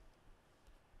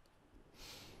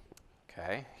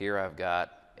 Okay, here I've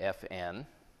got Fn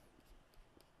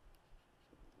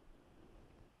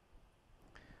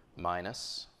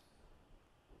minus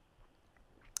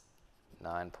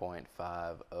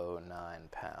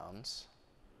 9.509 pounds,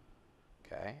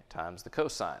 okay, times the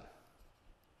cosine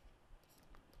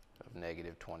of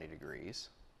negative 20 degrees.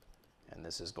 And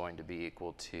this is going to be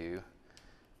equal to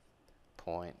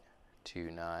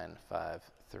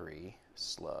 0.2953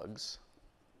 slugs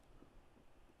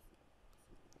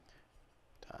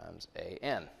times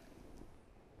AN.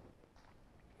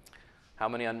 How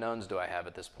many unknowns do I have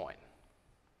at this point?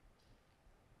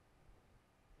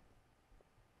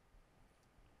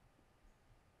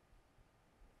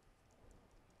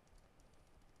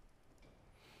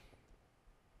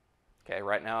 Okay,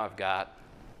 right now I've got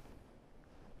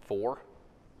 4.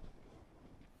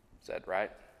 Is that right?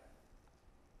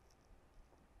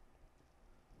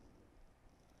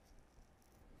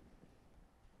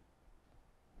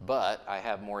 But I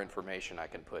have more information I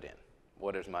can put in.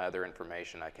 What is my other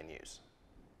information I can use?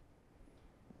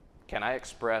 Can I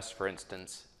express, for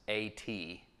instance, AT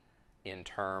in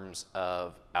terms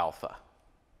of alpha?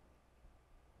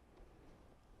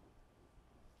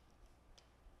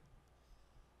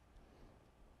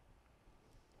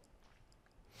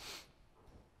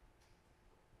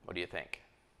 What do you think?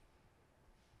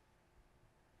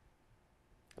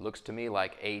 It looks to me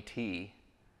like AT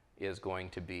is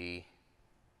going to be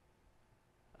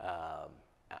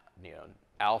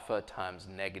alpha times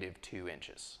 -2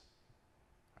 inches.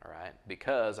 All right,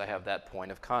 because I have that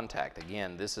point of contact.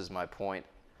 Again, this is my point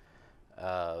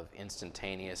of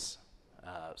instantaneous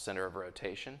center of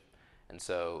rotation. And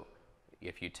so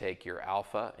if you take your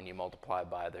alpha and you multiply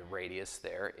by the radius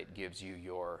there, it gives you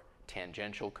your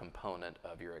tangential component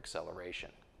of your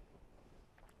acceleration.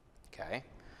 Okay,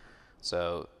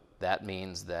 so that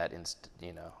means that,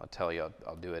 I'll tell you,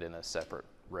 I'll do it in a separate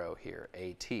row here.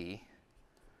 AT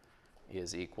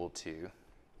is equal to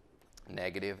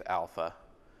negative alpha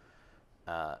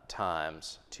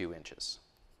times 2 inches.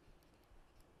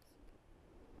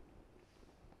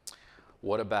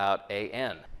 What about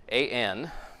AN?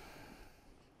 AN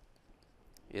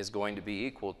is going to be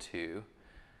equal to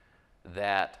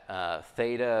that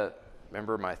theta,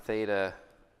 remember my theta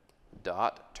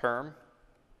dot term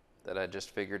that I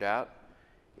just figured out?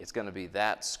 It's going to be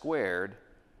that squared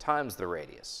times the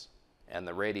radius. And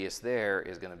the radius there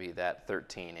is going to be that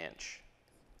 13-inch.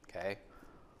 Okay?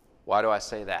 Why do I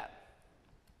say that?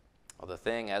 Well, the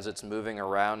thing, as it's moving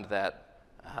around that,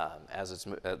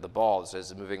 the ball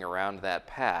is moving around that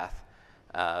path,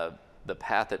 the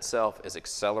path itself is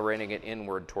accelerating it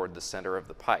inward toward the center of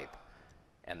the pipe.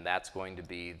 And that's going to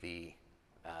be the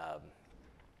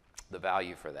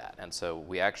value for that. And so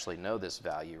we actually know this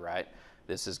value, right?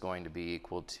 This is going to be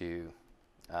equal to,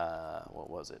 what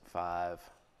was it,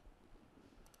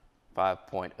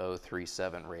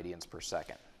 5.037 radians per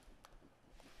second.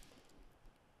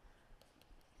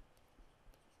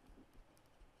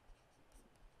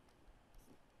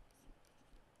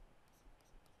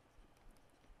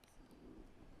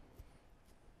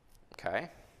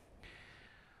 Okay,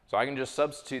 so I can just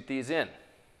substitute these in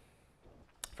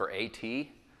for AT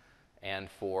and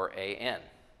for AN.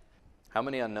 How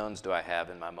many unknowns do I have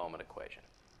in my moment equation?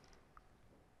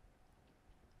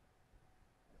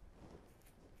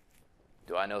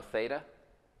 Do I know theta?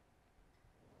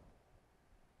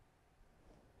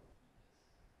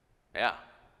 Yeah,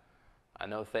 I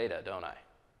know theta, don't I?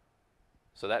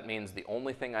 So that means the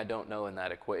only thing I don't know in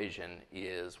that equation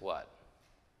is what?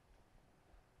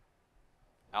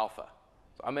 Alpha.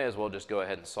 So I may as well just go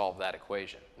ahead and solve that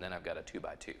equation, and then I've got a 2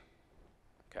 by 2.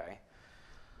 Okay?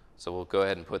 So we'll go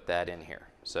ahead and put that in here.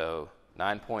 So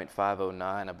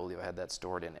 9.509, I believe I had that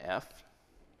stored in F,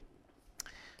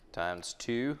 times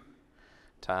 2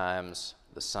 times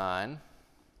the sine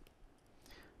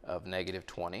of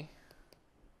 -20,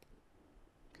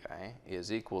 okay, is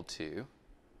equal to,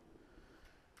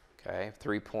 okay,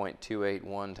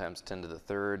 3.281 times 10 to the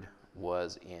third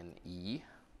was in E,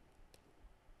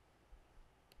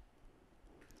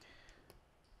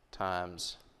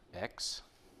 times X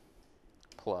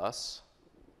plus,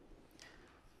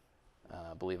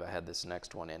 I believe I had this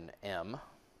next one in M,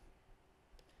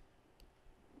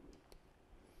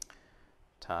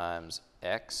 times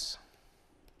X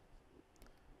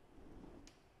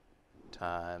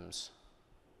times,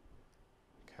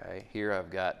 okay, here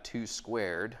I've got 2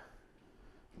 squared,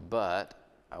 but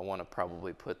I want to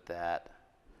probably put that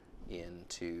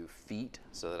into feet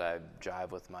so that I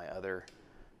jive with my other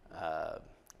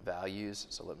values.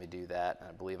 So let me do that. And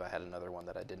I believe I had another one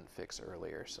that I didn't fix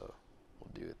earlier, so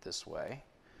we'll do it this way.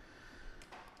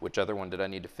 Which other one did I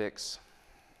need to fix?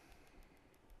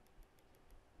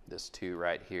 This 2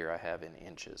 right here I have in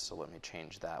inches, so let me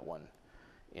change that one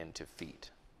into feet.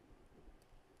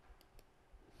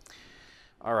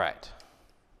 All right,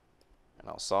 and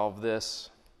I'll solve this.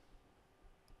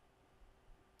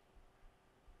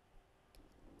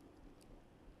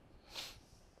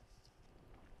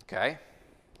 Okay,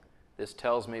 this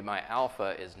tells me my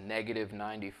alpha is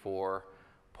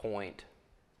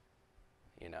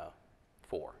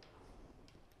 -94.4.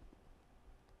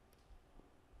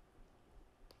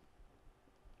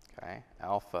 Okay,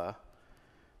 alpha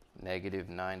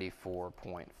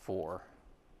 -94.4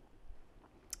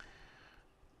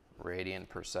 radian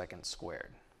per second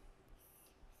squared.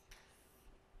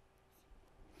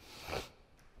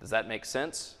 Does that make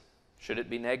sense? Should it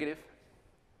be negative?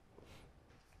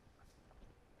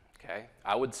 Okay,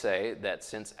 I would say that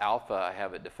since alpha, I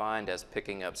have it defined as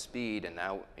picking up speed and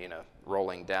now,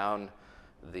 rolling down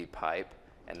the pipe,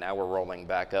 and now we're rolling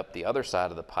back up the other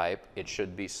side of the pipe, it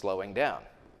should be slowing down,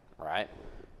 right?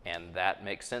 And that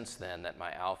makes sense then that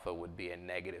my alpha would be a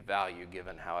negative value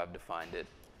given how I've defined it,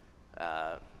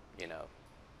 that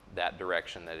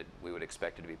direction that we would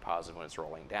expect it to be positive when it's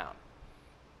rolling down.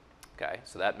 Okay,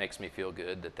 so that makes me feel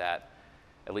good that that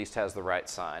at least has the right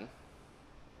sign.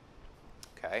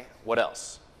 Okay, what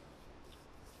else?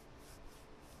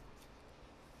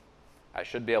 I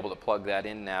should be able to plug that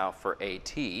in now for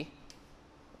AT. Okay.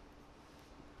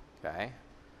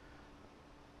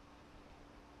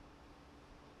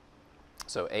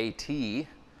 So AT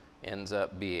ends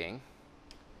up being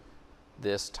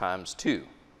this times 2,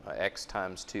 x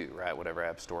times 2, right? Whatever I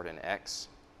have stored in x.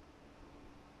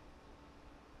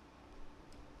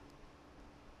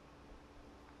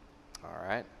 All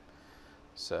right.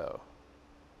 So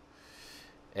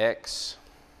x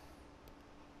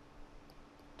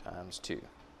times 2.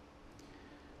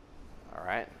 All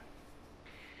right.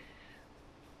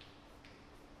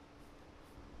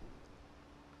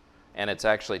 And it's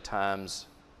actually times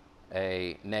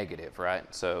a negative, right?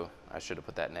 So I should have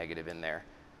put that negative in there.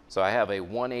 So I have a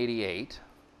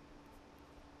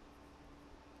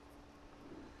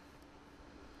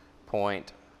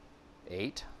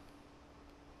 188.8.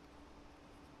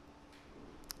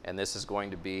 And this is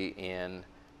going to be in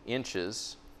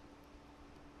inches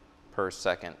per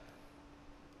second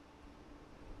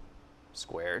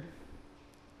squared.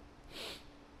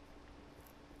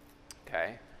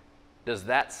 Okay. Does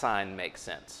that sign make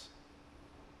sense?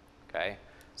 Okay.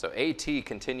 So AT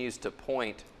continues to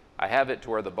point. I have it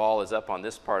to where the ball is up on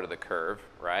this part of the curve,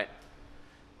 right?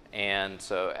 And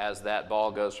so as that ball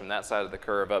goes from that side of the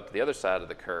curve up to the other side of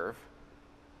the curve,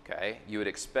 okay, you would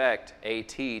expect AT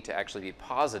to actually be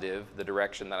positive the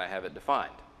direction that I have it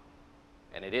defined.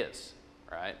 And it is,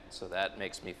 right? So that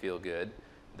makes me feel good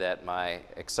that my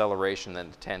acceleration in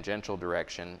the tangential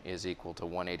direction is equal to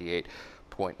 188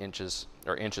 inches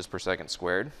per second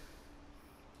squared.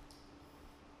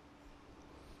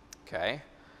 Okay.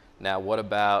 Now what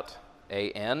about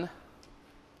AN?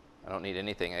 I don't need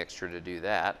anything extra to do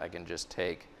that. I can just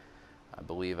take, I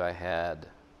believe I had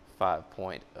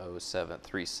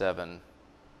 5.0737.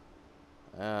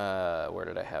 Where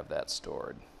did I have that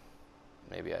stored?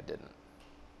 Maybe I didn't.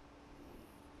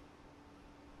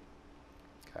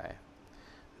 Okay. I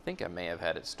think I may have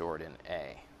had it stored in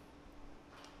A.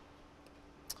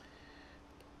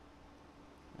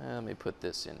 Let me put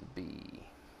this in B.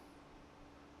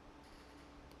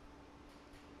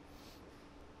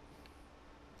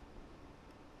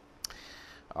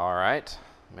 All right.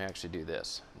 Let me actually do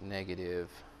this. Negative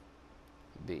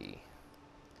B.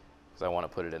 Because I want to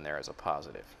put it in there as a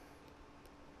positive.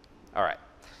 All right.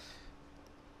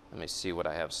 Let me see what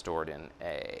I have stored in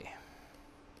A.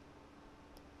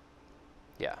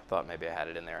 Yeah, I thought maybe I had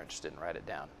it in there. I just didn't write it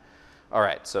down. All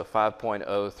right, so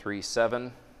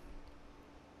 5.037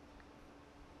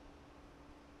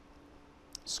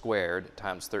 squared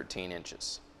times 13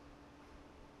 inches.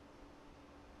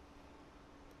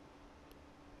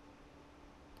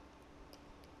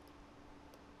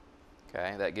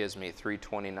 Okay, that gives me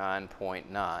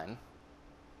 329.9.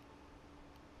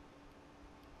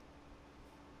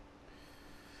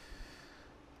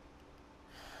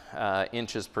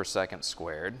 Inches per second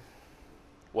squared.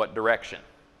 What direction?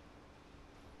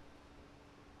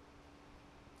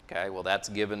 Okay, well that's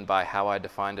given by how I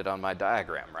defined it on my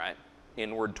diagram, right?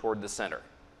 Inward toward the center.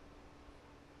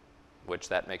 Which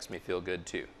that makes me feel good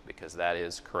too, because that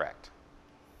is correct.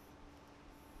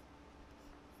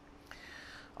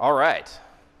 All right,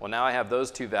 well now I have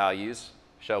those two values.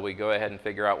 Shall we go ahead and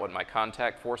figure out what my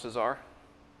contact forces are?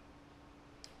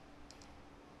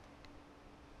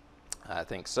 I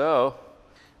think so.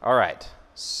 All right,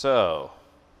 so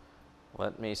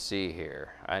let me see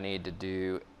here. I need to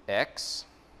do X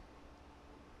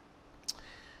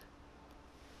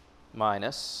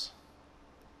minus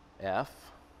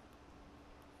F,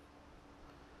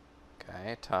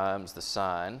 okay, times the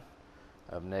sine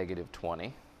of negative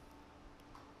 20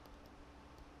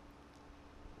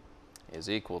 is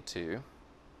equal to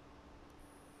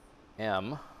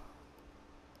M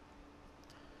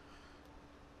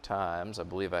times, I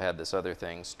believe I had this other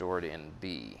thing stored in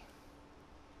B.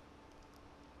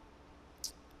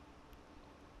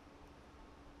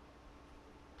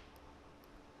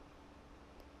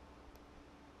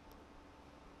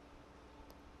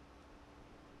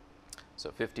 So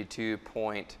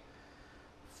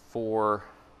 52.4,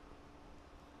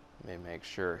 let me make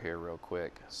sure here real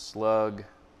quick. Slug.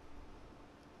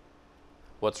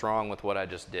 What's wrong with what I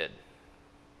just did?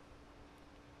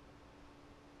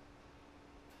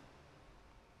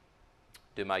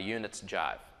 Do my units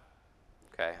jive?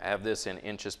 Okay, I have this in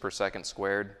inches per second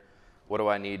squared. What do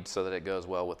I need so that it goes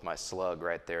well with my slug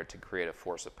right there to create a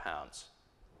force of pounds?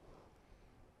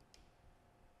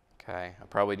 Okay, I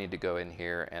probably need to go in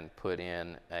here and put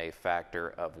in a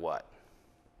factor of what?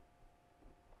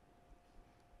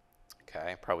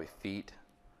 Okay, probably feet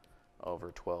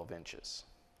over 12 inches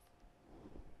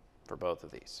for both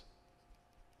of these.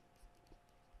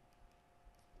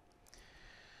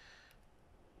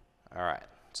 All right,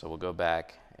 so we'll go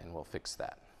back and we'll fix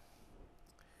that.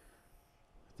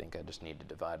 I think I just need to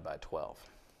divide by 12.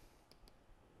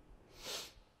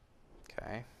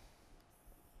 Okay.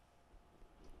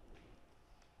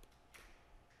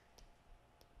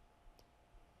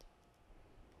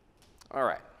 All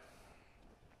right.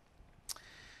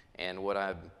 And what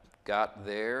I've got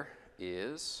there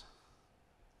is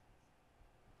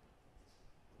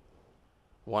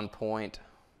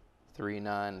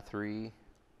 1.393.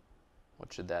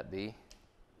 What should that be?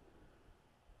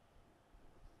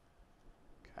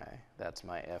 Okay, that's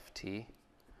my FT.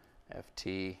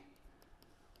 FT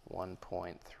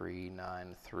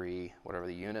 1.393, whatever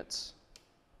the units.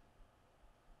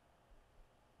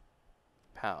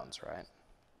 Pounds, right?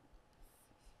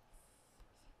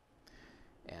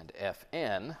 And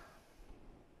Fn,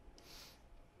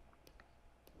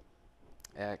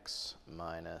 x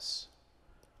minus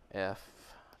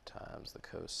f times the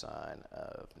cosine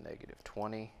of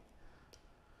 -20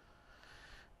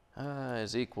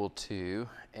 is equal to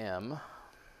m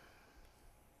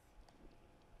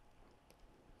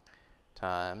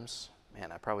times,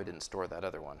 man, I probably didn't store that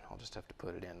other one. I'll just have to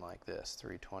put it in like this,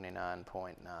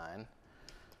 329.9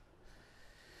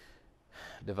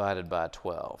 divided by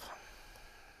 12.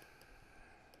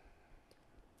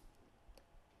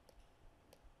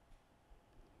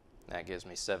 That gives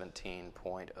me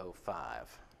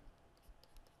 17.05.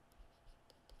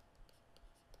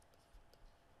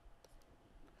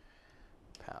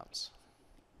 Pounds.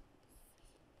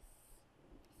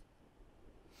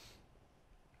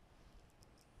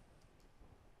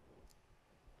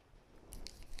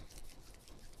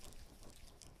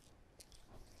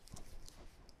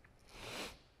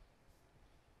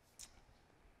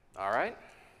 All right.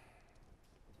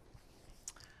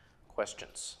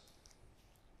 Questions?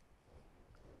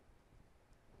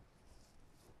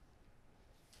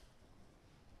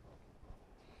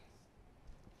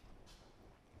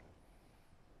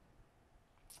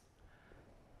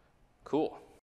 Cool.